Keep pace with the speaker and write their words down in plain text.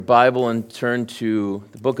Bible and turn to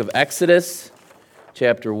the book of Exodus,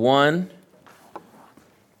 chapter 1.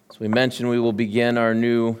 As we mentioned, we will begin our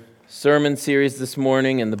new sermon series this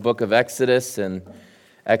morning in the book of Exodus, and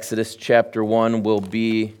Exodus chapter 1 will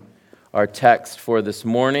be our text for this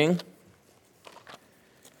morning.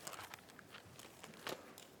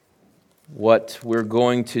 What we're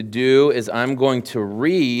going to do is I'm going to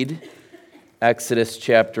read Exodus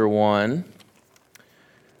chapter 1,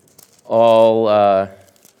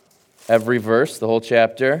 every verse, the whole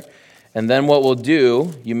chapter. And then what we'll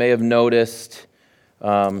do, you may have noticed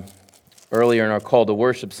earlier in our call to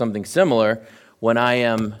worship something similar. When I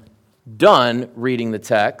am done reading the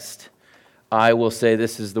text, I will say,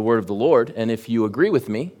 "This is the word of the Lord." And if you agree with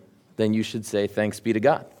me, then you should say, "Thanks be to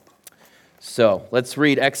God." So let's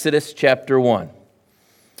read Exodus chapter 1.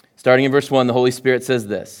 Starting in verse 1, the Holy Spirit says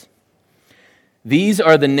this: "These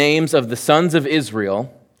are the names of the sons of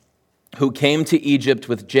Israel who came to Egypt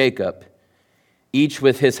with Jacob, each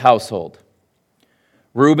with his household: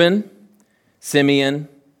 Reuben, Simeon,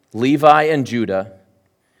 Levi, and Judah;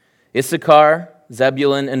 Issachar,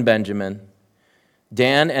 Zebulun, and Benjamin;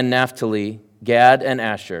 Dan and Naphtali, Gad and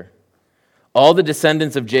Asher. All the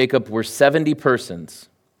descendants of Jacob were 70 persons.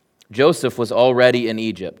 Joseph was already in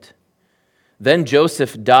Egypt. Then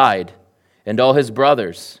Joseph died, and all his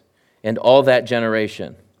brothers, and all that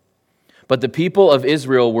generation. But the people of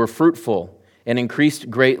Israel were fruitful and increased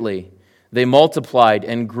greatly. They multiplied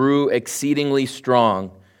and grew exceedingly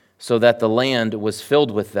strong, so that the land was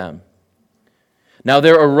filled with them. Now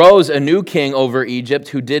there arose a new king over Egypt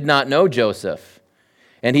who did not know Joseph.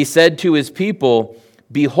 And he said to his people,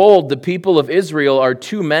 'Behold, the people of Israel are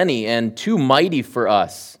too many and too mighty for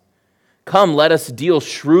us. Come, let us deal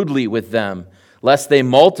shrewdly with them, lest they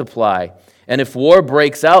multiply. And if war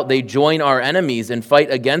breaks out, they join our enemies and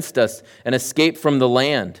fight against us and escape from the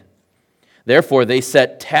land.' Therefore they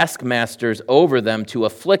set taskmasters over them to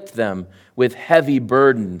afflict them with heavy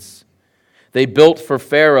burdens. They built for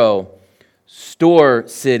Pharaoh store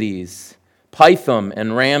cities, Pithom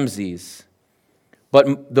and Ramses.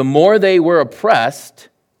 But the more they were oppressed,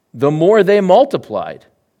 the more they multiplied,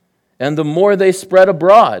 and the more they spread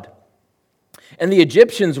abroad. And the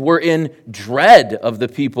Egyptians were in dread of the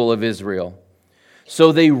people of Israel.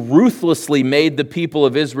 So they ruthlessly made the people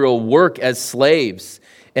of Israel work as slaves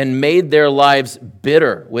and made their lives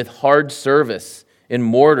bitter with hard service in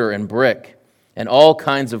mortar and brick and all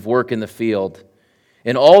kinds of work in the field.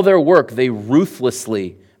 In all their work, they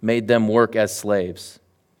ruthlessly made them work as slaves.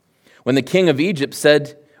 Then the king of Egypt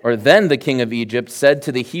said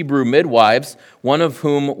to the Hebrew midwives, one of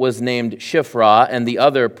whom was named Shiphrah and the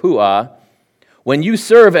other Puah, 'When you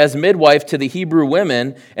serve as midwife to the Hebrew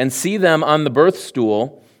women and see them on the birth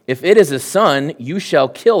stool, if it is a son, you shall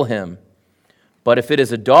kill him. But if it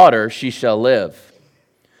is a daughter, she shall live.'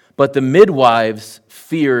 But the midwives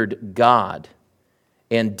feared God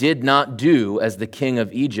and did not do as the king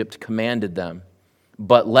of Egypt commanded them,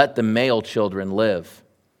 but let the male children live.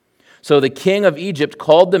 So the king of Egypt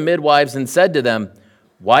called the midwives and said to them,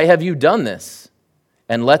 'Why have you done this?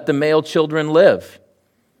 And let the male children live.'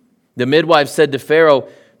 The midwives said to Pharaoh,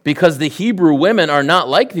 'Because the Hebrew women are not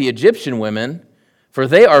like the Egyptian women, for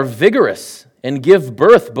they are vigorous and give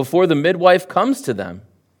birth before the midwife comes to them.'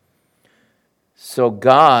 So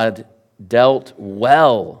God dealt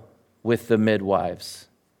well with the midwives.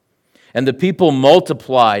 And the people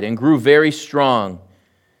multiplied and grew very strong.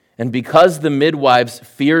 And because the midwives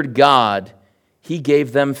feared God, he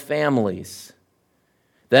gave them families.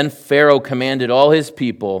 Then Pharaoh commanded all his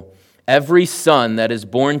people, 'Every son that is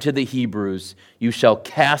born to the Hebrews you shall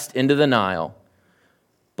cast into the Nile,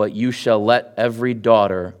 but you shall let every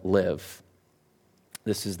daughter live.'"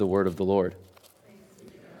 This is the word of the Lord.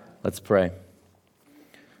 Let's pray.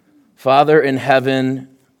 Father in heaven,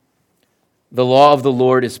 the law of the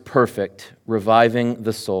Lord is perfect, reviving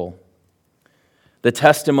the soul. The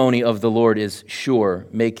testimony of the Lord is sure,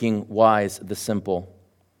 making wise the simple.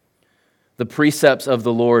 The precepts of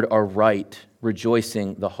the Lord are right,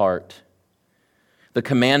 rejoicing the heart. The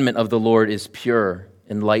commandment of the Lord is pure,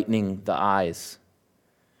 enlightening the eyes.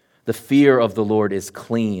 The fear of the Lord is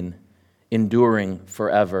clean, enduring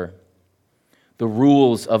forever. The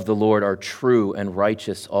rules of the Lord are true and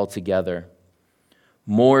righteous altogether.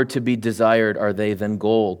 More to be desired are they than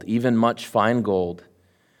gold, even much fine gold.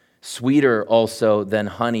 Sweeter also than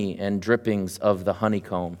honey and drippings of the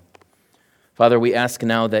honeycomb. Father, we ask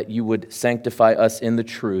now that you would sanctify us in the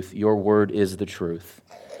truth. Your word is the truth.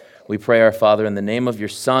 We pray, our Father, in the name of your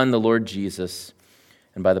Son, the Lord Jesus,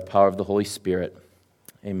 and by the power of the Holy Spirit.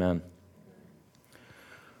 Amen.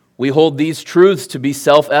 We hold these truths to be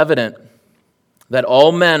self-evident, that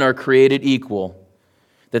all men are created equal,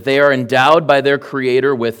 that they are endowed by their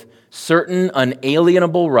Creator with certain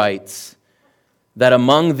unalienable rights, that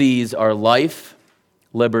among these are life,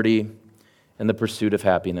 liberty, and the pursuit of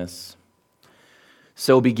happiness.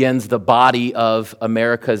 So begins the body of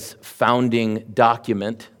America's founding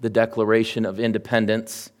document, the Declaration of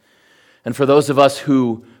Independence. And for those of us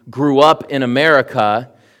who grew up in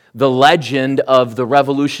America, the legend of the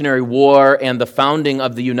Revolutionary War and the founding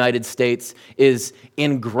of the United States is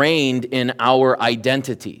ingrained in our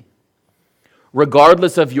identity.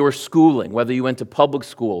 Regardless of your schooling, whether you went to public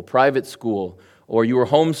school, private school, or you were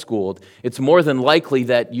homeschooled, it's more than likely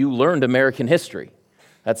that you learned American history.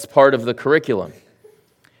 That's part of the curriculum.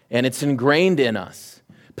 And it's ingrained in us.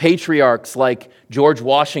 Patriarchs like George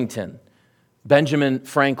Washington, Benjamin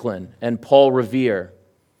Franklin, and Paul Revere.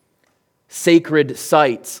 Sacred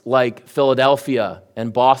sites like Philadelphia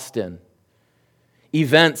and Boston.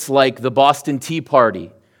 Events like the Boston Tea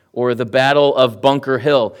Party or the Battle of Bunker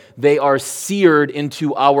Hill. They are seared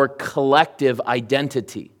into our collective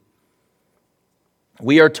identity.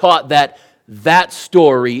 We are taught that that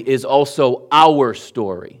story is also our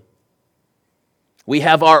story. We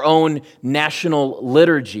have our own national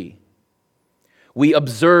liturgy. We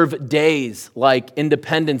observe days like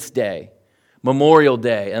Independence Day, Memorial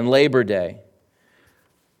Day, and Labor Day.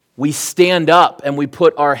 We stand up and we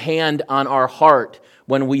put our hand on our heart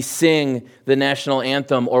when we sing the national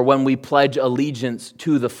anthem or when we pledge allegiance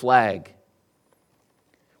to the flag.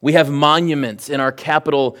 We have monuments in our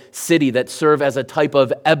capital city that serve as a type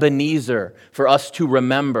of Ebenezer for us to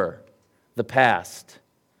remember the past.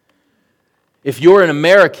 If you're an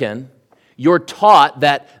American, you're taught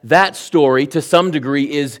that that story, to some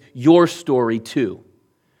degree, is your story too,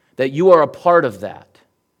 that you are a part of that.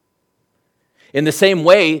 In the same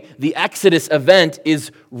way, the Exodus event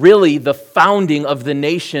is really the founding of the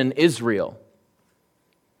nation Israel.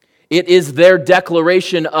 It is their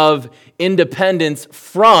declaration of independence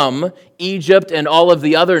from Egypt and all of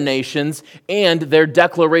the other nations, and their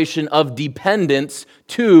declaration of dependence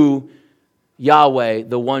to Yahweh,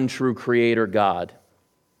 the one true Creator God.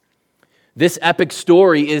 This epic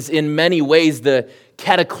story is in many ways the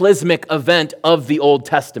cataclysmic event of the Old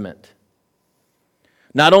Testament.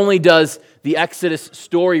 Not only does the Exodus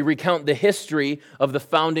story recount the history of the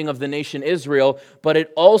founding of the nation Israel, but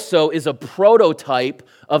it also is a prototype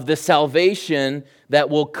of the salvation that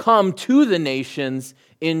will come to the nations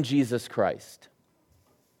in Jesus Christ.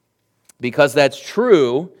 Because that's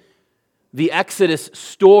true, the Exodus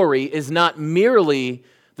story is not merely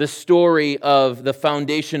the story of the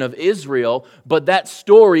foundation of Israel, but that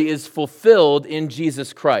story is fulfilled in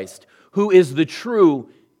Jesus Christ, who is the true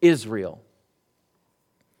Israel.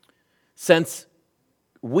 Since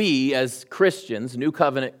we, as Christians, New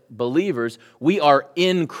Covenant believers, we are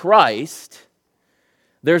in Christ,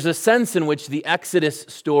 there's a sense in which the Exodus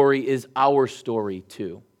story is our story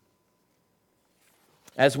too.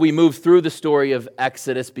 As we move through the story of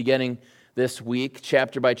Exodus, beginning this week,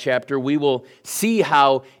 chapter by chapter, we will see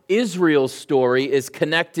how Israel's story is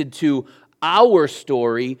connected to our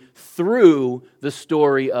story through the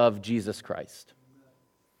story of Jesus Christ.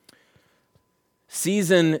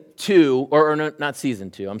 Episode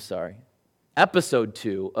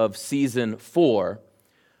 2 of season 4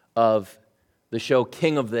 of the show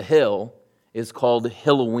King of the Hill is called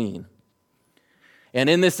Halloween. And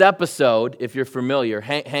in this episode, if you're familiar,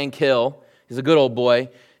 Hank Hill is a good old boy.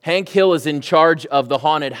 Hank Hill is in charge of the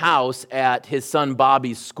haunted house at his son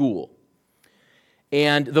Bobby's school.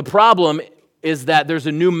 And the problem is that there's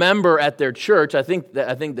a new member at their church. I think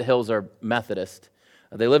the Hills are Methodist.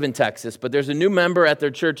 They live in Texas, but there's a new member at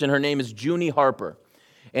their church, and her name is Junie Harper.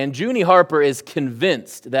 And Junie Harper is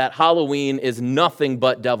convinced that Halloween is nothing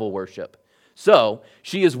but devil worship. So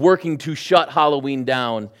she is working to shut Halloween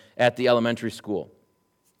down at the elementary school.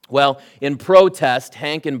 Well, in protest,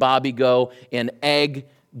 Hank and Bobby go and egg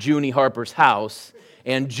Junie Harper's house,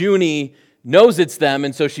 and Junie knows it's them,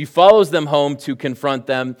 and so she follows them home to confront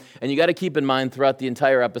them. And you got to keep in mind, throughout the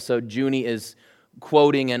entire episode, Junie is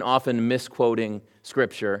quoting and often misquoting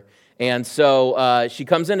Scripture. And so she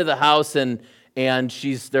comes into the house, and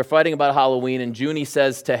they're fighting about Halloween, and Junie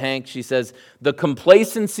says to Hank, she says, "The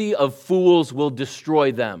complacency of fools will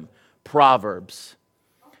destroy them." Proverbs.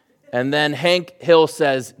 And then Hank Hill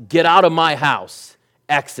says, "Get out of my house."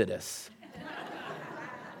 Exodus.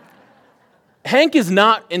 Hank is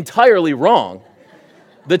not entirely wrong.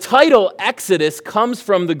 The title Exodus comes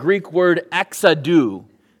from the Greek word exodou.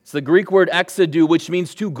 It's the Greek word exodou, which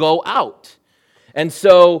means to go out. And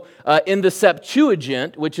so in the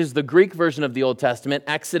Septuagint, which is the Greek version of the Old Testament,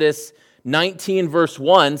 Exodus 19 verse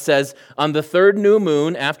 1 says, "On the third new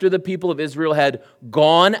moon, after the people of Israel had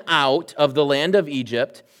gone out of the land of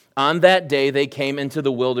Egypt, on that day they came into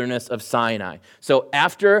the wilderness of Sinai." So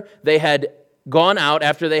after they had gone out,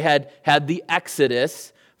 after they had had the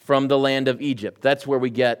Exodus from the land of Egypt, that's where we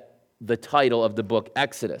get the title of the book,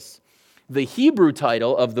 Exodus. The Hebrew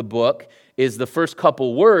title of the book is the first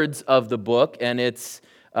couple words of the book, and it's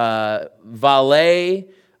Vale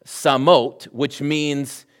Samot, which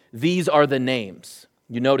means these are the names.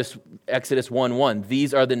 You notice Exodus 1:1,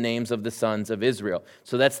 these are the names of the sons of Israel.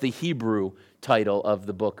 So that's the Hebrew title of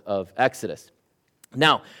the book of Exodus.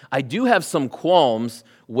 Now, I do have some qualms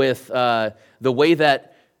with the way that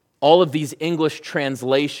all of these English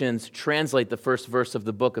translations translate the first verse of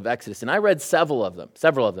the book of Exodus. And I read several of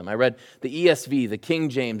them. I read the ESV, the King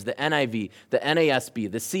James, the NIV, the NASB,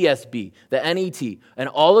 the CSB, the NET, and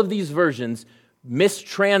all of these versions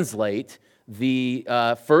mistranslate the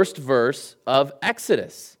first verse of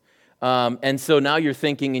Exodus. And so now you're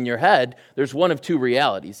thinking in your head, there's one of two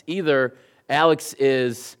realities. Either Alex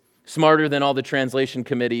is smarter than all the translation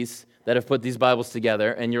committees that have put these Bibles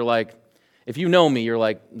together, and you're like, if you know me, you're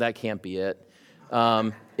like, that can't be it.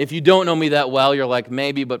 If you don't know me that well, you're like,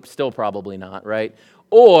 maybe, but still probably not, right?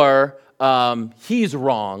 Or he's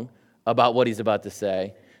wrong about what he's about to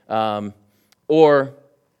say. Or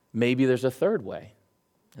maybe there's a third way.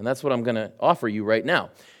 And that's what I'm going to offer you right now.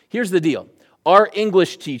 Here's the deal. Our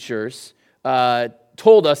English teachers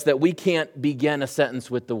told us that we can't begin a sentence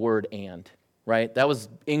with the word "and," right? That was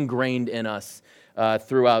ingrained in us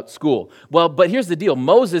throughout school. Well, but here's the deal.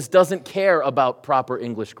 Moses doesn't care about proper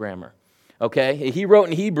English grammar, okay? He wrote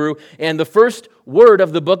in Hebrew, and the first word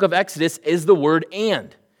of the book of Exodus is the word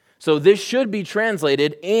 "and." So this should be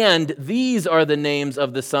translated, "and these are the names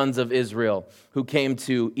of the sons of Israel who came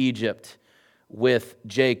to Egypt with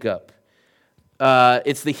Jacob."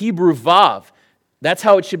 It's the Hebrew vav. That's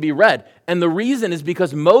how it should be read. And the reason is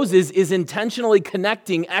because Moses is intentionally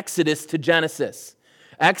connecting Exodus to Genesis.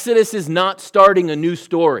 Exodus is not starting a new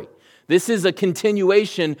story. This is a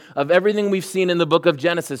continuation of everything we've seen in the book of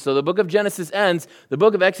Genesis. So the book of Genesis ends, the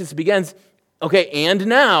book of Exodus begins, okay, and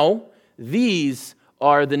now these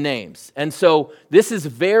are the names. And so this is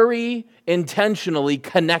very intentionally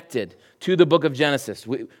connected to the book of Genesis.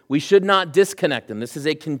 We should not disconnect them. This is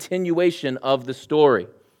a continuation of the story.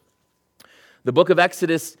 The book of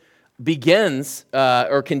Exodus begins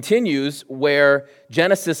or continues where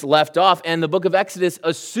Genesis left off, and the book of Exodus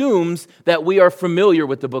assumes that we are familiar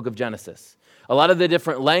with the book of Genesis. A lot of the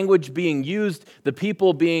different language being used, the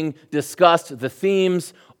people being discussed, the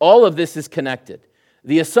themes, all of this is connected.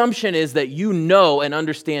 The assumption is that you know and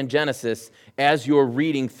understand Genesis as you're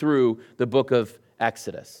reading through the book of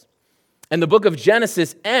Exodus. And the book of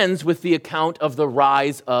Genesis ends with the account of the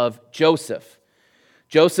rise of Joseph.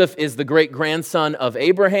 Joseph is the great-grandson of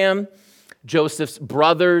Abraham. Joseph's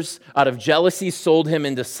brothers, out of jealousy, sold him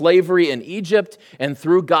into slavery in Egypt, and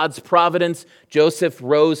through God's providence, Joseph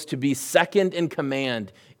rose to be second in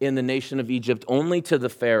command in the nation of Egypt, only to the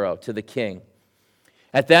Pharaoh, to the king.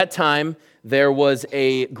 At that time, there was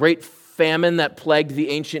a great famine that plagued the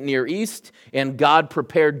ancient Near East, and God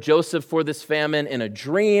prepared Joseph for this famine in a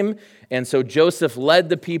dream. And so Joseph led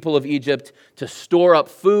the people of Egypt to store up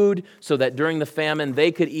food so that during the famine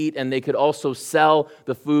they could eat, and they could also sell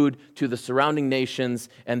the food to the surrounding nations,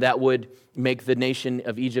 and that would make the nation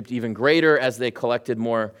of Egypt even greater as they collected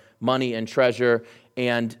more money and treasure.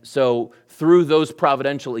 And so through those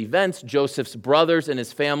providential events, Joseph's brothers and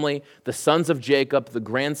his family, the sons of Jacob, the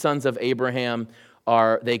grandsons of Abraham,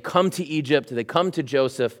 they come to Egypt, they come to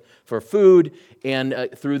Joseph for food, and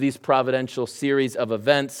through these providential series of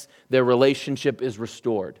events, their relationship is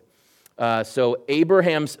restored. So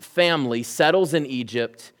Abraham's family settles in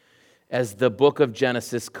Egypt as the book of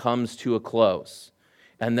Genesis comes to a close.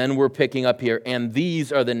 And then we're picking up here, and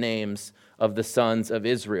these are the names of the sons of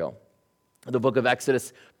Israel. The book of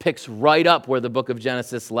Exodus picks right up where the book of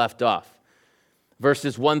Genesis left off.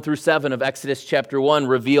 Verses 1 through 7 of Exodus chapter 1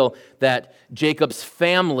 reveal that Jacob's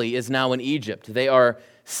family is now in Egypt. They are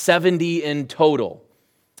 70 in total.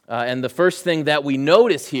 And the first thing that we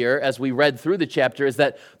notice here as we read through the chapter is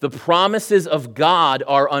that the promises of God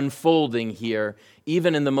are unfolding here,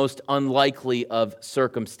 even in the most unlikely of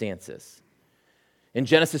circumstances. In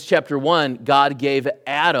Genesis chapter 1, God gave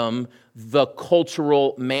Adam the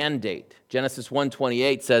cultural mandate. Genesis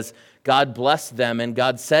 1:28 says, God blessed them, and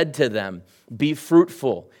God said to them, be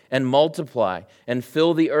fruitful and multiply and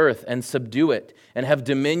fill the earth and subdue it and have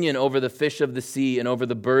dominion over the fish of the sea and over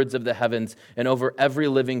the birds of the heavens and over every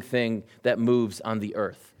living thing that moves on the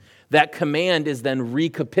earth. That command is then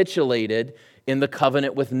recapitulated in the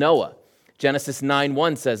covenant with Noah. Genesis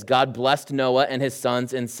 9:1 says, God blessed Noah and his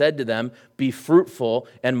sons and said to them, be fruitful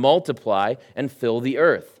and multiply and fill the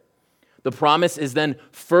earth. The promise is then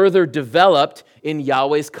further developed in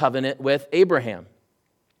Yahweh's covenant with Abraham.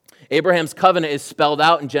 Abraham's covenant is spelled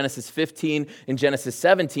out in Genesis 15 and Genesis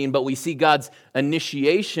 17, but we see God's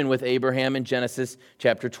initiation with Abraham in Genesis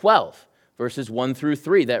chapter 12, verses 1 through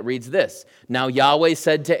 3. That reads this: Now Yahweh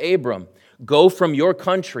said to Abram, go from your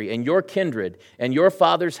country and your kindred and your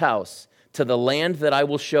father's house to the land that I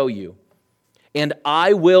will show you, and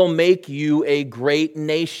I will make you a great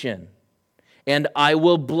nation, and I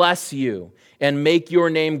will bless you and make your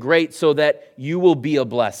name great so that you will be a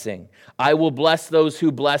blessing. I will bless those who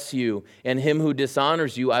bless you, and him who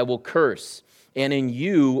dishonors you I will curse, and in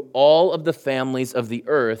you all of the families of the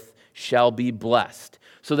earth shall be blessed.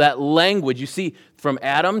 So that language, you see, from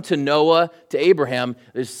Adam to Noah to Abraham,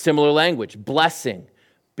 there's similar language: blessing,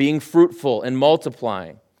 being fruitful and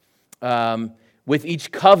multiplying. With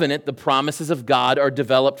each covenant, the promises of God are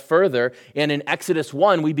developed further. And in Exodus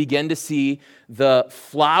 1, we begin to see the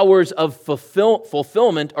flowers of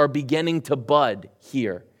fulfillment are beginning to bud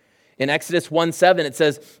here. In Exodus 1:7, it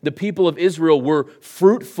says, the people of Israel were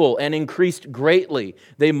fruitful and increased greatly.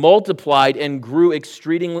 They multiplied and grew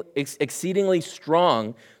exceedingly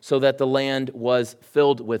strong so that the land was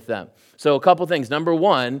filled with them. So a couple things. Number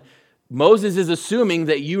one, Moses is assuming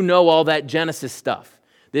that you know all that Genesis stuff.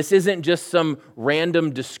 This isn't just some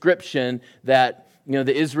random description that,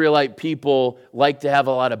 the Israelite people like to have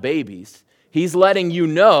a lot of babies. He's letting you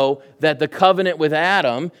know that the covenant with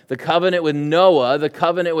Adam, the covenant with Noah, the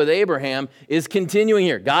covenant with Abraham is continuing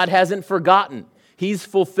here. God hasn't forgotten. He's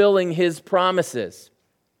fulfilling his promises.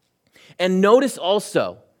 And notice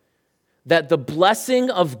also that the blessing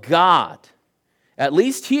of God, at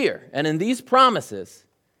least here and in these promises,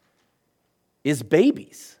 is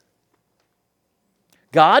babies.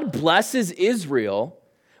 God blesses Israel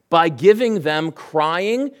by giving them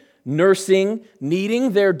crying, nursing,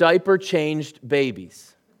 needing their diaper changed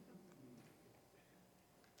babies.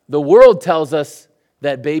 The world tells us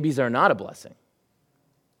that babies are not a blessing.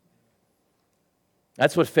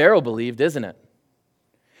 That's what Pharaoh believed, isn't it?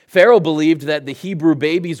 Pharaoh believed that the Hebrew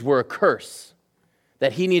babies were a curse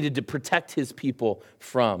that he needed to protect his people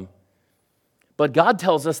from. But God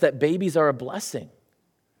tells us that babies are a blessing.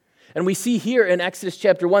 And we see here in Exodus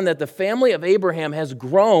chapter 1 that the family of Abraham has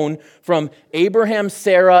grown from Abraham,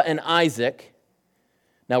 Sarah, and Isaac.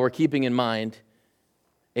 Now we're keeping in mind,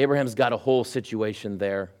 Abraham's got a whole situation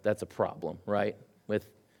there that's a problem, right? With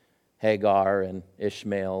Hagar and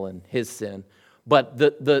Ishmael and his sin. But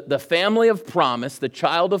the family of promise, the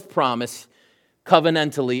child of promise,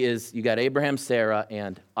 covenantally is, you got Abraham, Sarah,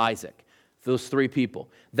 and Isaac. Those three people.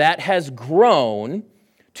 That has grown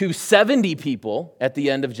to 70 people at the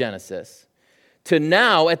end of Genesis, to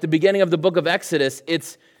now, at the beginning of the book of Exodus,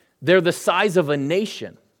 they're the size of a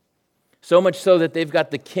nation. So much so that they've got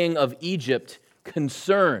the king of Egypt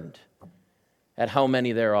concerned at how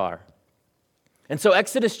many there are. And so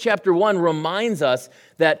Exodus chapter 1 reminds us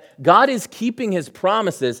that God is keeping his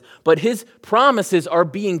promises, but his promises are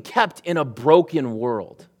being kept in a broken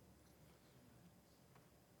world.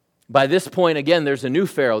 By this point, again, there's a new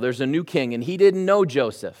Pharaoh, there's a new king, and he didn't know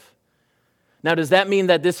Joseph. Now, does that mean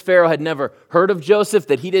that this Pharaoh had never heard of Joseph,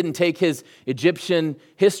 that he didn't take his Egyptian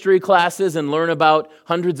history classes and learn about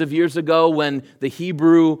hundreds of years ago when the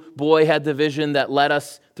Hebrew boy had the vision that led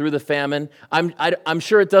us through the famine? I'm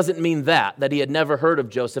sure it doesn't mean that he had never heard of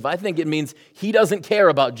Joseph. I think it means he doesn't care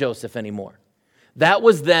about Joseph anymore. That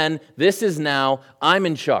was then, this is now, I'm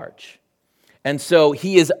in charge. And so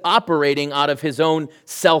he is operating out of his own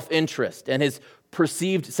self-interest and his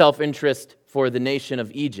perceived self-interest for the nation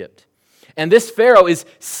of Egypt. And this Pharaoh is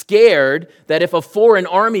scared that if a foreign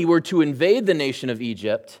army were to invade the nation of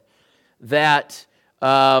Egypt, that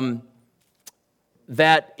if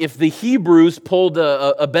the Hebrews pulled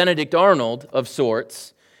a Benedict Arnold of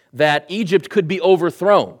sorts, that Egypt could be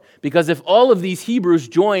overthrown. Because if all of these Hebrews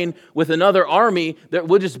join with another army,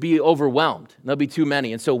 we'll just be overwhelmed. There'll be too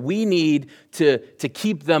many. And so we need to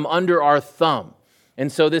keep them under our thumb.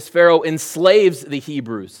 And so this Pharaoh enslaves the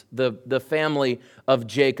Hebrews, the family of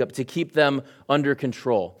Jacob, to keep them under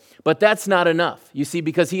control. But that's not enough, you see,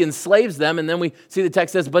 because he enslaves them, and then we see the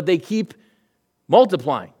text says, but they keep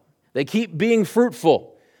multiplying. They keep being fruitful.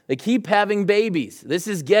 They keep having babies. This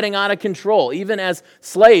is getting out of control, even as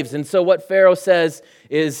slaves. And so what Pharaoh says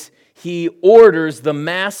is he orders the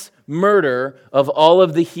mass murder of all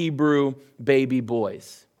of the Hebrew baby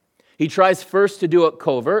boys. He tries first to do it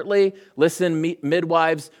covertly. Listen,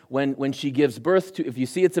 midwives, when she gives birth to, if you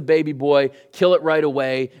see it's a baby boy, kill it right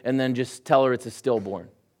away and then just tell her it's a stillborn.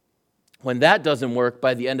 When that doesn't work,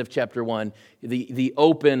 by the end of chapter 1, the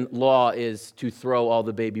open law is to throw all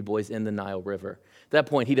the baby boys in the Nile River. At that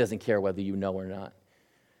point, he doesn't care whether you know or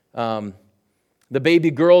not. The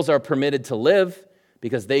baby girls are permitted to live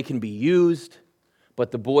because they can be used,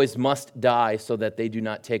 but the boys must die so that they do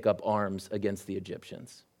not take up arms against the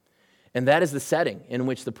Egyptians. And that is the setting in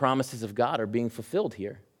which the promises of God are being fulfilled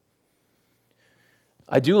here.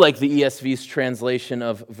 I do like the ESV's translation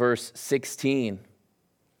of verse 16.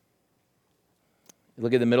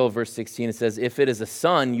 Look at the middle of verse 16. It says, "If it is a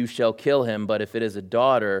son, you shall kill him, but if it is a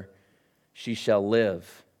daughter, she shall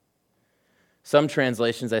live." Some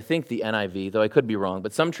translations, I think the NIV, though I could be wrong,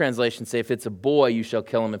 but some translations say, if it's a boy, you shall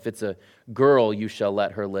kill him. If it's a girl, you shall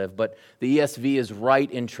let her live. But the ESV is right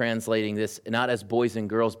in translating this not as boys and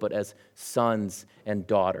girls, but as sons and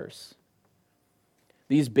daughters.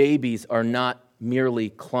 These babies are not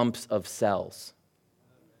merely clumps of cells.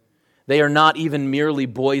 They are not even merely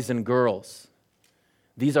boys and girls.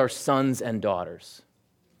 These are sons and daughters.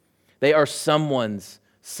 They are someone's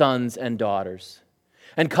sons and daughters.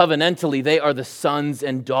 And covenantally, they are the sons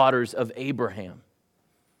and daughters of Abraham,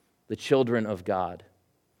 the children of God.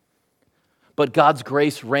 But God's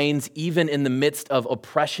grace reigns even in the midst of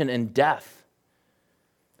oppression and death.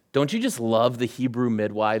 Don't you just love the Hebrew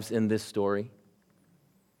midwives in this story?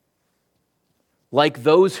 Like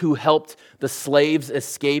those who helped the slaves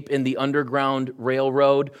escape in the Underground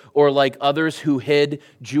Railroad, or like others who hid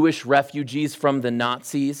Jewish refugees from the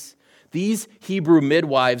Nazis, these Hebrew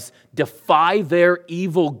midwives defy their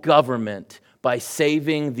evil government by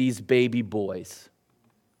saving these baby boys.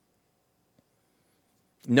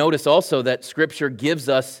 Notice also that Scripture gives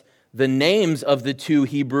us the names of the two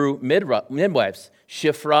Hebrew midwives,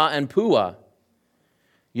 Shiphrah and Puah.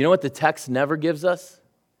 You know what the text never gives us?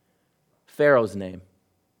 Pharaoh's name.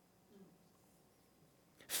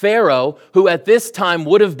 Pharaoh, who at this time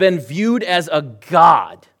would have been viewed as a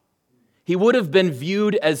god, he would have been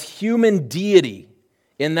viewed as human deity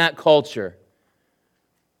in that culture,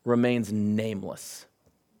 remains nameless.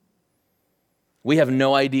 We have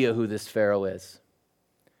no idea who this Pharaoh is.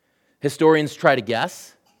 Historians try to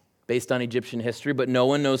guess based on Egyptian history, but no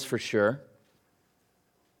one knows for sure.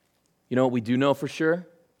 You know what we do know for sure?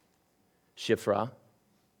 Shiphrah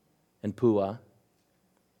and Puah.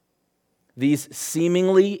 These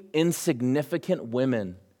seemingly insignificant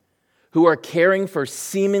women who are caring for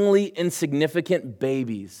seemingly insignificant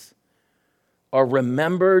babies are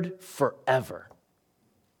remembered forever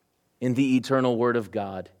in the eternal Word of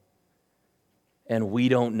God. And we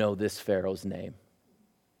don't know this Pharaoh's name.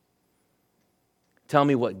 Tell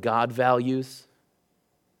me what God values,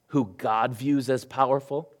 who God views as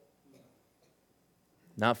powerful.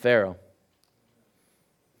 Not Pharaoh.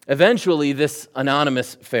 Eventually, this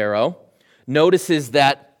anonymous Pharaoh notices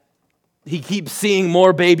that he keeps seeing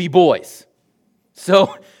more baby boys.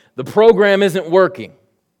 So the program isn't working.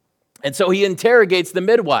 And so he interrogates the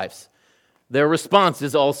midwives. Their response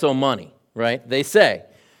is also money, right? They say,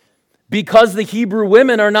 because the Hebrew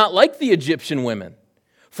women are not like the Egyptian women,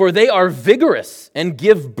 for they are vigorous and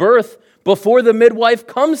give birth before the midwife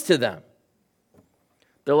comes to them.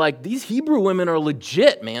 They're like, these Hebrew women are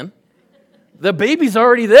legit, man. The baby's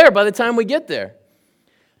already there by the time we get there.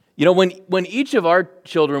 You know, when each of our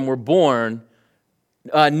children were born,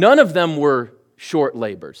 none of them were short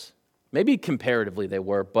labors. Maybe comparatively they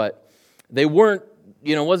were, but they weren't,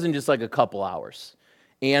 it wasn't just like a couple hours.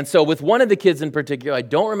 And so with one of the kids in particular, I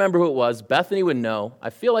don't remember who it was. Bethany would know.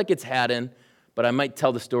 I feel like it's Haddon, but I might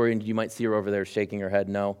tell the story and you might see her over there shaking her head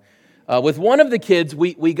no. With one of the kids,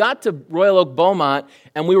 we got to Royal Oak Beaumont,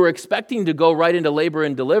 and we were expecting to go right into labor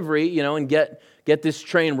and delivery, and get this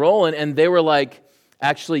train rolling, and they were like,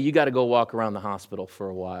 actually, you got to go walk around the hospital for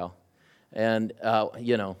a while. And,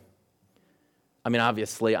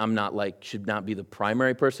 obviously, I'm not should not be the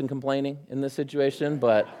primary person complaining in this situation,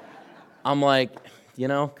 but I'm like,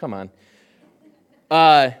 come on.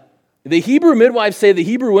 The Hebrew midwives say the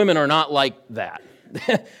Hebrew women are not like that.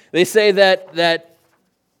 They say that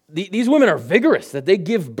these women are vigorous, that they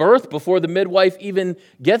give birth before the midwife even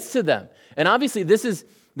gets to them. And obviously, this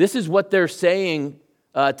is what they're saying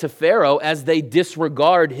to Pharaoh as they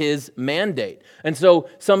disregard his mandate. And so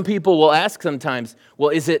some people will ask sometimes, well,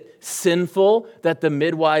 is it sinful that the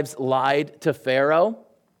midwives lied to Pharaoh?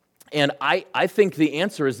 And I think the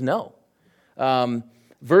answer is no.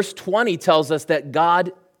 Verse 20 tells us that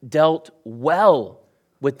God dealt well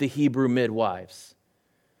with the Hebrew midwives.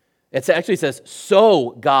 It actually says,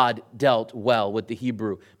 so God dealt well with the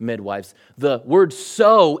Hebrew midwives. The word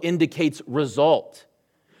so indicates result.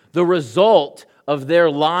 The result of their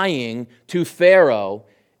lying to Pharaoh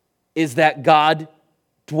is that God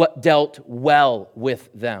dealt well with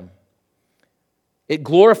them. It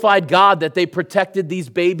glorified God that they protected these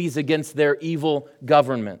babies against their evil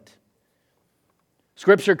government.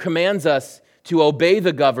 Scripture commands us to obey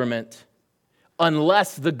the government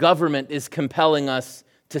unless the government is compelling us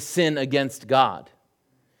to sin against God.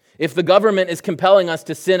 If the government is compelling us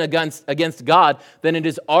to sin against God, then it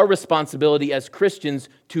is our responsibility as Christians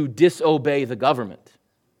to disobey the government.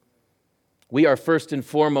 We are first and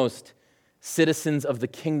foremost citizens of the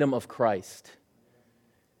kingdom of Christ.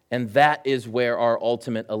 And that is where our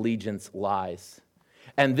ultimate allegiance lies.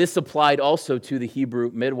 And this applied also to the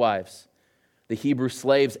Hebrew midwives, the Hebrew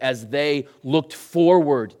slaves, as they looked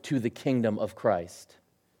forward to the kingdom of Christ.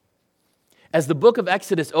 As the book of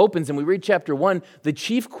Exodus opens and we read chapter 1, the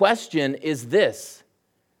chief question is this: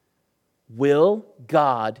 will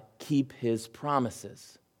God keep his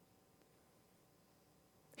promises?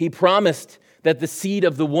 He promised that the seed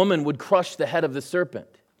of the woman would crush the head of the serpent,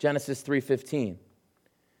 Genesis 3:15.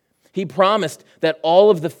 He promised that all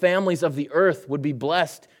of the families of the earth would be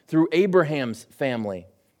blessed through Abraham's family,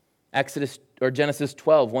 Genesis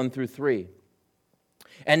 12, 1 through 3.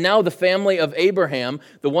 And now the family of Abraham,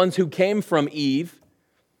 the ones who came from Eve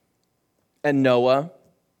and Noah,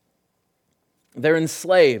 they're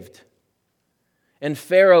enslaved. And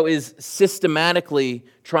Pharaoh is systematically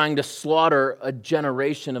trying to slaughter a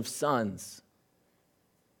generation of sons.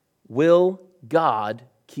 Will God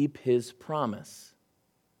keep his promise?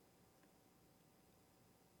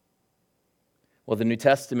 Well, the New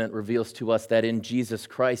Testament reveals to us that in Jesus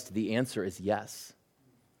Christ, the answer is yes.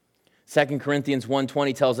 2 Corinthians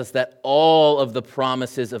 1:20 tells us that all of the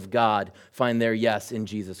promises of God find their yes in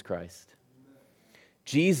Jesus Christ.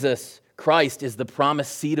 Jesus Christ is the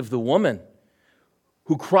promised seed of the woman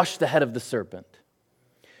who crushed the head of the serpent.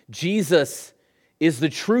 Jesus is the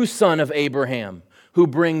true son of Abraham who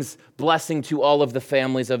brings blessing to all of the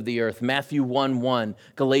families of the earth. Matthew 1:1,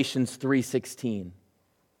 Galatians 3:16.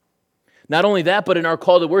 Not only that, but in our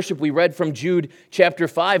call to worship, we read from Jude chapter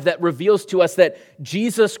 5 that reveals to us that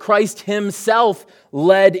Jesus Christ himself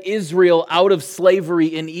led Israel out of slavery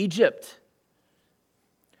in Egypt.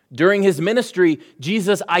 During his ministry,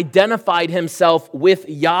 Jesus identified himself with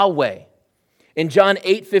Yahweh. In John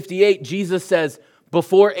 8:58, Jesus says,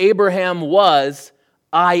 "Before Abraham was,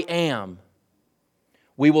 I am."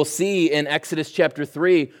 We will see in Exodus chapter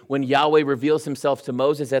 3, when Yahweh reveals himself to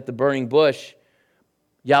Moses at the burning bush,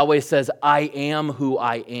 Yahweh says, "I am who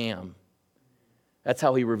I am." That's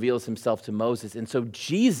how he reveals himself to Moses. And so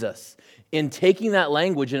Jesus, in taking that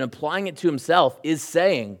language and applying it to himself, is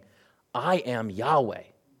saying, I am Yahweh.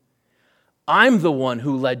 I'm the one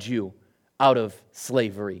who led you out of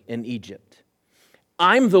slavery in Egypt.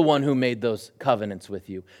 I'm the one who made those covenants with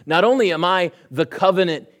you. Not only am I the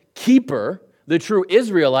covenant keeper, the true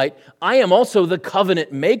Israelite, I am also the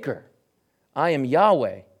covenant maker. I am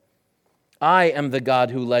Yahweh. I am the God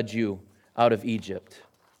who led you out of Egypt.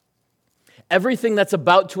 Everything that's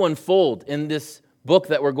about to unfold in this book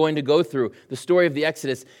that we're going to go through, the story of the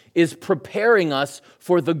Exodus, is preparing us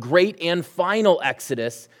for the great and final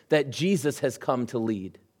Exodus that Jesus has come to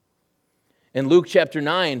lead. In Luke chapter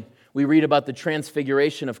 9, we read about the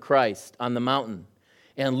transfiguration of Christ on the mountain.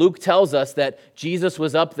 And Luke tells us that Jesus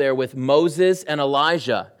was up there with Moses and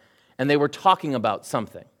Elijah, and they were talking about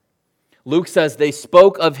something. Luke says they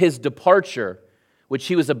spoke of his departure, which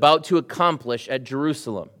he was about to accomplish at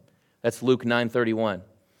Jerusalem. That's Luke 9:31.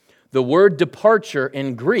 The word departure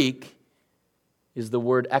in Greek is the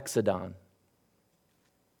word exodon.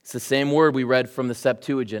 It's the same word we read from the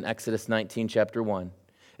Septuagint, Exodus 19, chapter 1.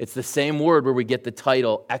 It's the same word where we get the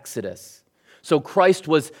title Exodus. So Christ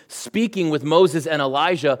was speaking with Moses and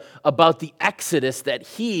Elijah about the exodus that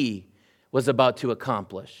he was about to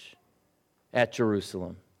accomplish at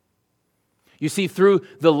Jerusalem. You see, through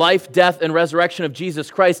the life, death, and resurrection of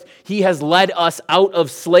Jesus Christ, he has led us out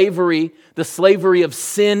of slavery, the slavery of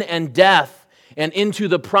sin and death, and into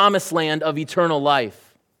the promised land of eternal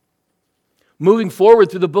life. Moving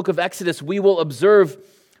forward through the book of Exodus, we will observe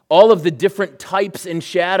all of the different types and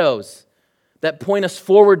shadows that point us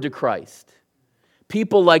forward to Christ.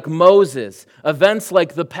 People like Moses, events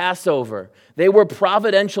like the Passover, they were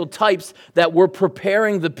providential types that were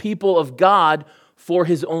preparing the people of God for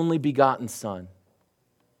his only begotten Son.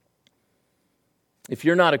 If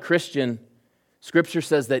you're not a Christian, Scripture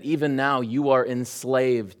says that even now you are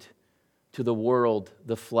enslaved to the world,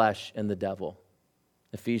 the flesh, and the devil.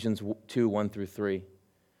 Ephesians 2, 1 through 3.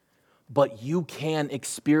 But you can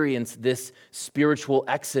experience this spiritual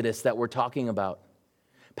exodus that we're talking about.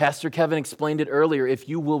 Pastor Kevin explained it earlier. If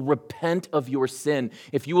you will repent of your sin,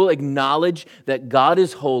 if you will acknowledge that God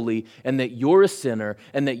is holy and that you're a sinner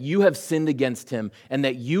and that you have sinned against him and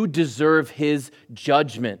that you deserve his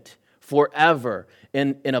judgment forever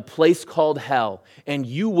in a place called hell, and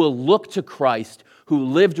you will look to Christ, who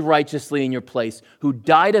lived righteously in your place, who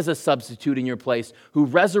died as a substitute in your place, who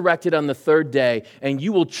resurrected on the third day, and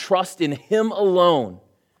you will trust in him alone,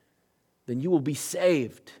 then you will be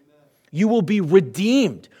saved. You will be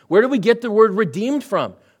redeemed. Where do we get the word redeemed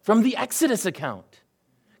from? From the Exodus account.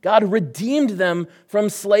 God redeemed them from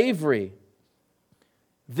slavery.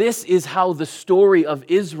 This is how the story of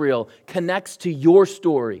Israel connects to your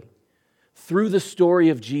story, through the story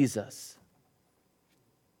of Jesus.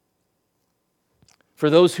 For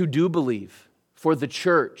those who do believe, for the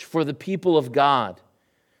church, for the people of God,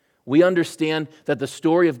 we understand that the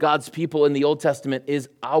story of God's people in the Old Testament is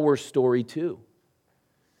our story too.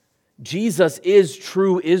 Jesus is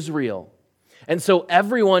true Israel. And so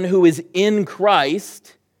everyone who is in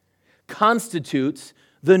Christ constitutes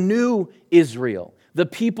the new Israel, the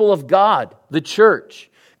people of God, the church.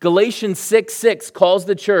 Galatians 6:6 calls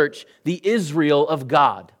the church the Israel of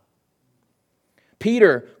God.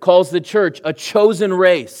 Peter calls the church a chosen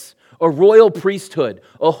race, a royal priesthood,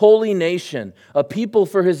 a holy nation, a people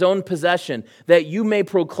for his own possession, that you may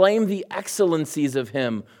proclaim the excellencies of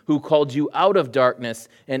him who called you out of darkness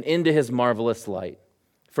and into his marvelous light.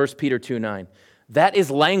 1 Peter 2:9. That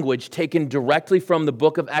is language taken directly from the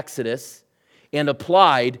book of Exodus and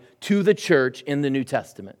applied to the church in the New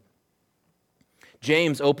Testament.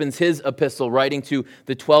 James opens his epistle writing to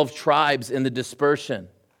the 12 tribes in the dispersion.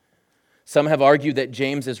 Some have argued that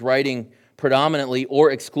James is writing predominantly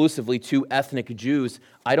or exclusively to ethnic Jews.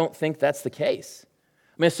 I don't think that's the case.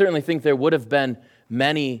 I certainly think there would have been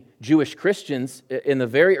many Jewish Christians in the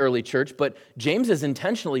very early church, but James is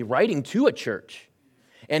intentionally writing to a church.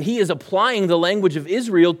 And he is applying the language of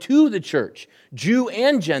Israel to the church, Jew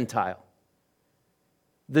and Gentile,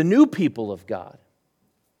 the new people of God.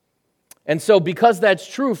 And so because that's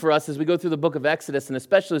true for us as we go through the book of Exodus, and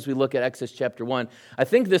especially as we look at Exodus chapter 1, I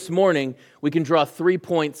think this morning we can draw 3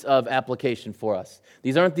 points of application for us.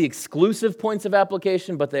 These aren't the exclusive points of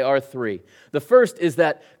application, but they are 3. The first is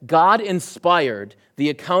that God inspired the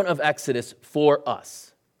account of Exodus for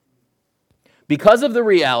us. Because of the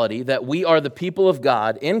reality that we are the people of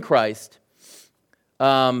God in Christ,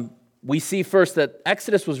 we see first that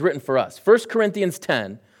Exodus was written for us. 1 Corinthians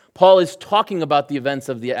 10, Paul is talking about the events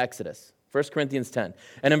of the Exodus. 1 Corinthians 10.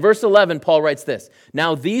 And in verse 11, Paul writes this: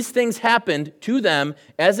 "Now these things happened to them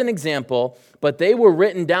as an example, but they were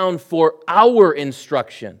written down for our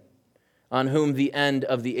instruction, on whom the end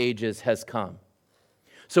of the ages has come."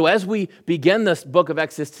 So as we begin this book of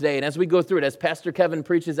Exodus today, and as we go through it, as Pastor Kevin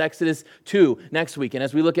preaches Exodus 2 next week, and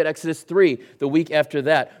as we look at Exodus 3 the week after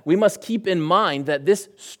that, we must keep in mind that this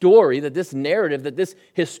story, that this narrative, that this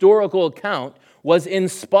historical account was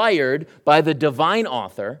inspired by the divine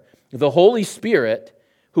author, the Holy Spirit,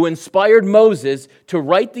 who inspired Moses to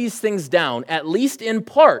write these things down, at least in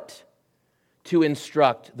part, to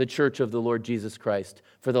instruct the church of the Lord Jesus Christ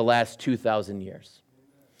for the last 2,000 years.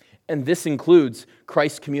 And this includes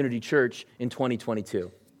Christ Community Church in 2022.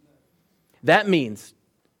 That means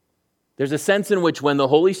there's a sense in which when the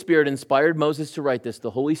Holy Spirit inspired Moses to write this,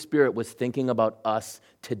 the Holy Spirit was thinking about us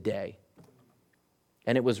today.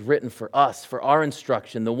 And it was written for us, for our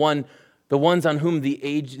instruction, the ones on whom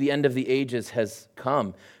the end of the ages has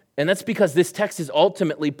come. And that's because this text is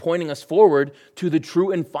ultimately pointing us forward to the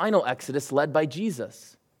true and final Exodus led by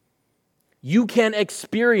Jesus. You can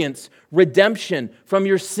experience redemption from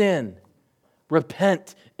your sin.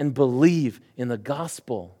 Repent and believe in the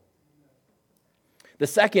gospel. The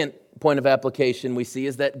second point of application we see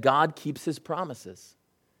is that God keeps his promises.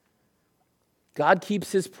 God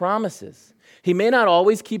keeps his promises. He may not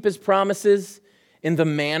always keep his promises in the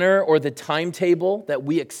manner or the timetable that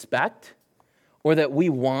we expect or that we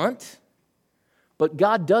want, but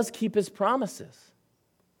God does keep his promises.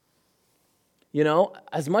 You know,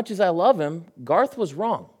 as much as I love him, Garth was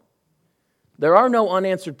wrong. There are no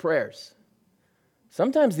unanswered prayers.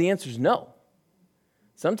 Sometimes the answer is no.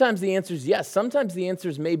 Sometimes the answer is yes. Sometimes the answer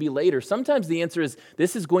is maybe later. Sometimes the answer is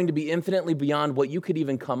this is going to be infinitely beyond what you could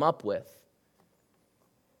even come up with.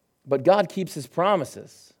 But God keeps his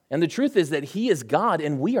promises. And the truth is that he is God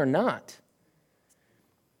and we are not.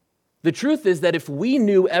 The truth is that if we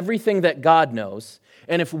knew everything that God knows,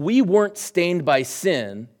 and if we weren't stained by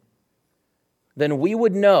sin, then we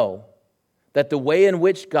would know that the way in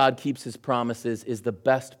which God keeps his promises is the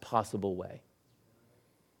best possible way.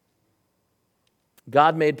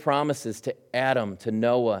 God made promises to Adam, to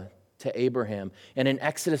Noah, to Abraham. And in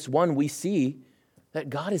Exodus 1, we see that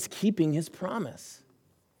God is keeping his promise.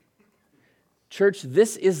 Church,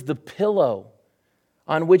 this is the pillow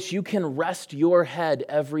on which you can rest your head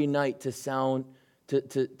every night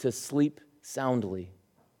to sleep soundly.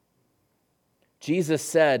 Jesus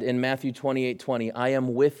said in Matthew 28:20, I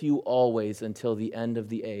am with you always until the end of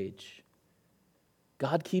the age.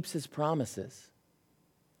 God keeps his promises.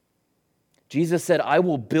 Jesus said, I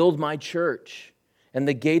will build my church, and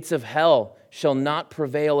the gates of hell shall not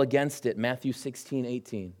prevail against it. Matthew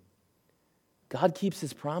 16:18. God keeps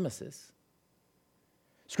his promises.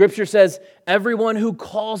 Scripture says, everyone who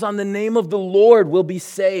calls on the name of the Lord will be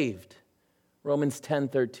saved. Romans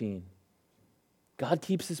 10:13. God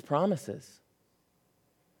keeps his promises.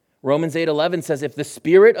 Romans 8:11 says, if the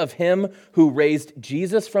spirit of him who raised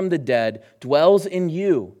Jesus from the dead dwells in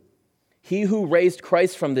you, he who raised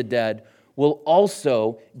Christ from the dead will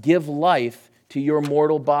also give life to your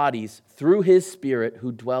mortal bodies through his Spirit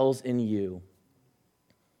who dwells in you.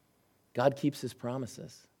 God keeps his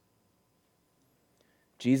promises.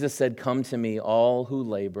 Jesus said, come to me, all who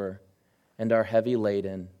labor and are heavy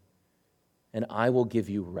laden, and I will give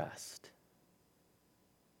you rest.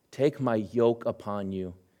 Take my yoke upon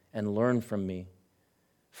you and learn from me,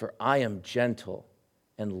 for I am gentle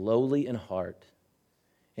and lowly in heart,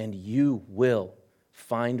 and you will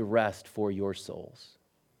find rest for your souls.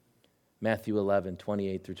 Matthew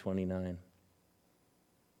 11:28-29.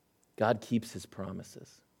 God keeps his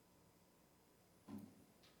promises.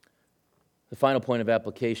 The final point of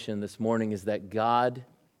application this morning is that God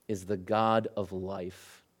is the God of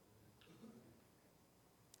life.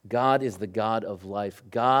 God is the God of life.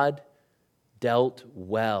 God dealt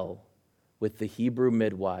well with the Hebrew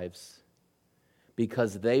midwives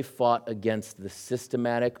because they fought against the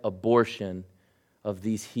systematic abortion of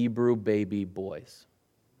these Hebrew baby boys.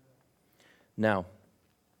 Now,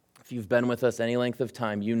 if you've been with us any length of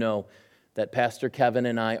time, you know that Pastor Kevin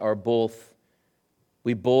and I are both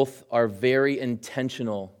very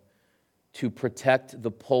intentional to protect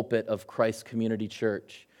the pulpit of Christ Community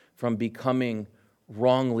Church from becoming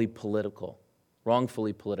wrongfully political.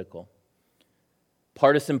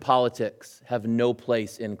 Partisan politics have no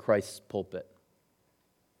place in Christ's pulpit.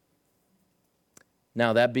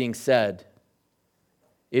 Now, that being said,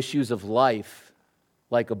 issues of life,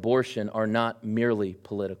 like abortion, are not merely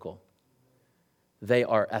political. They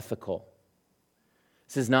are ethical.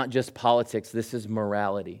 This is not just politics, this is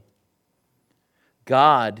morality.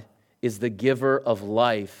 God is the giver of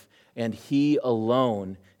life, and he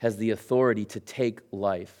alone has the authority to take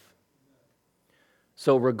life.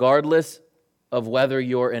 So regardless of whether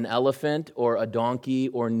you're an elephant or a donkey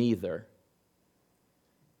or neither,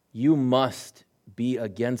 you must be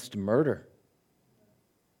against murder.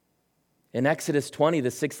 In Exodus 20, the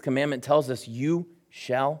 6th commandment tells us, you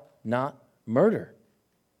shall not murder.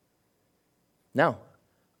 Now,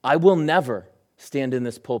 I will never stand in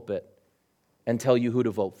this pulpit and tell you who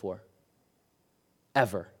to vote for.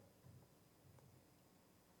 Ever.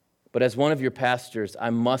 But as one of your pastors, I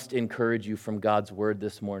must encourage you from God's word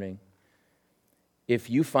this morning. If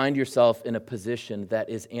you find yourself in a position that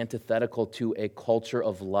is antithetical to a culture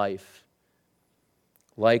of life,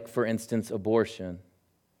 like, for instance, abortion,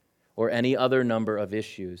 or any other number of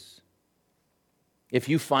issues, if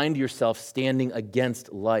you find yourself standing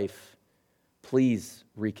against life, please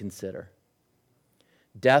reconsider.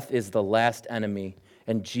 Death is the last enemy,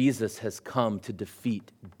 and Jesus has come to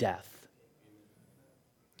defeat death.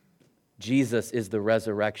 Jesus is the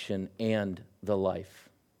resurrection and the life.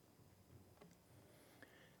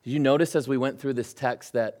 Did you notice as we went through this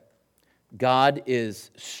text that God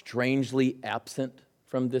is strangely absent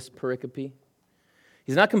from this pericope?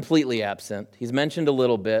 He's not completely absent. He's mentioned a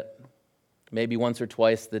little bit, maybe once or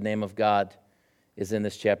twice the name of God is in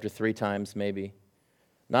this chapter, 3 times maybe.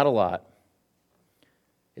 Not a lot.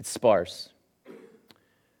 It's sparse.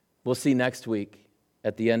 We'll see next week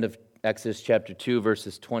at the end of Exodus chapter 2,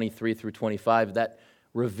 verses 23-25, that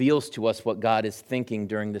reveals to us what God is thinking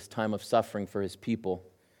during this time of suffering for his people.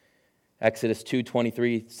 Exodus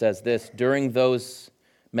 2:23 says this, during those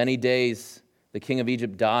many days the king of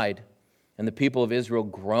Egypt died, and the people of Israel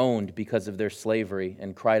groaned because of their slavery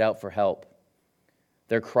and cried out for help.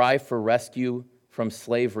 Their cry for rescue from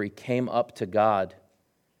slavery came up to God,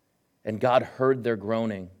 and God heard their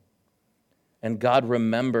groaning. And God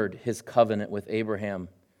remembered his covenant with Abraham,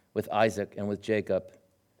 with Isaac, and with Jacob.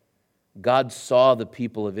 God saw the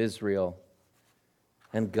people of Israel,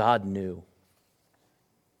 and God knew.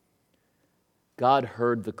 God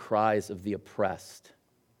heard the cries of the oppressed.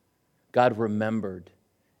 God remembered,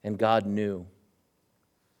 and God knew.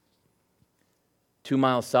 2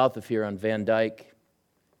 miles south of here on Van Dyke,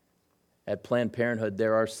 at Planned Parenthood,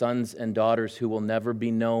 there are sons and daughters who will never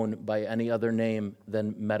be known by any other name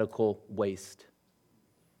than medical waste.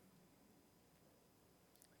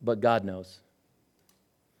 But God knows.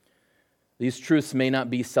 These truths may not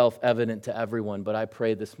be self-evident to everyone, but I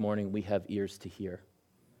pray this morning we have ears to hear.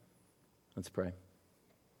 Let's pray.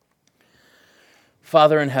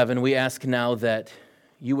 Father in heaven, we ask now that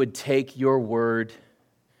you would take your word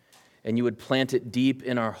and you would plant it deep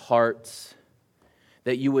in our hearts,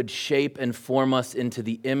 that you would shape and form us into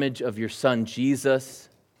the image of your Son, Jesus.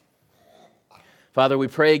 Father, we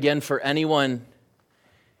pray again for anyone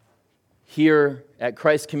here at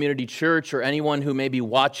Christ Community Church or anyone who may be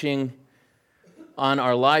watching on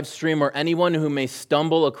our live stream or anyone who may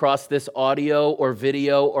stumble across this audio or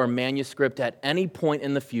video or manuscript at any point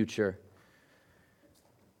in the future.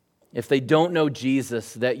 If they don't know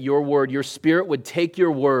Jesus, that your word, your Spirit would take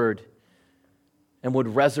your word and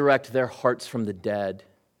would resurrect their hearts from the dead,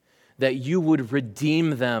 that you would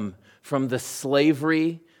redeem them from the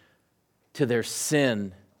slavery to their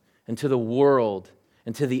sin and to the world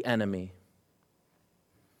and to the enemy.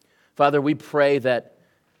 Father, we pray that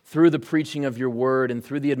through the preaching of your word and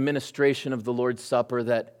through the administration of the Lord's Supper,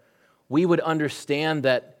 that we would understand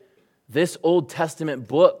that this Old Testament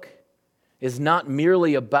book is not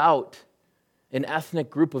merely about an ethnic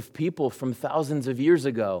group of people from thousands of years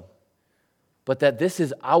ago, but that this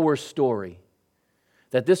is our story,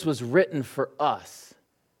 that this was written for us,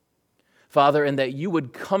 Father, and that you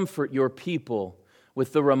would comfort your people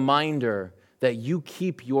with the reminder that you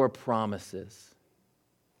keep your promises.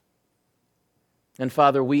 And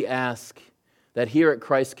Father, we ask that here at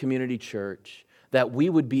Christ Community Church, that we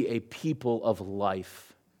would be a people of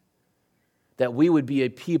life, that we would be a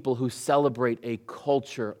people who celebrate a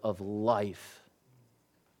culture of life,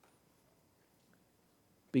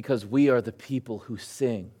 because we are the people who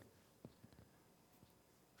sing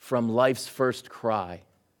from life's first cry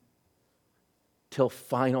till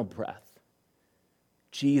final breath.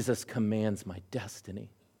 Jesus commands my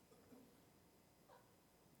destiny.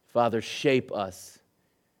 Father, shape us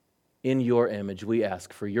in your image, we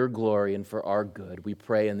ask, for your glory and for our good. We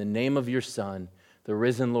pray in the name of your Son, the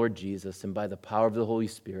risen Lord Jesus, and by the power of the Holy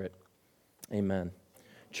Spirit. Amen.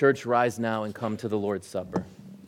 Church, rise now and come to the Lord's Supper.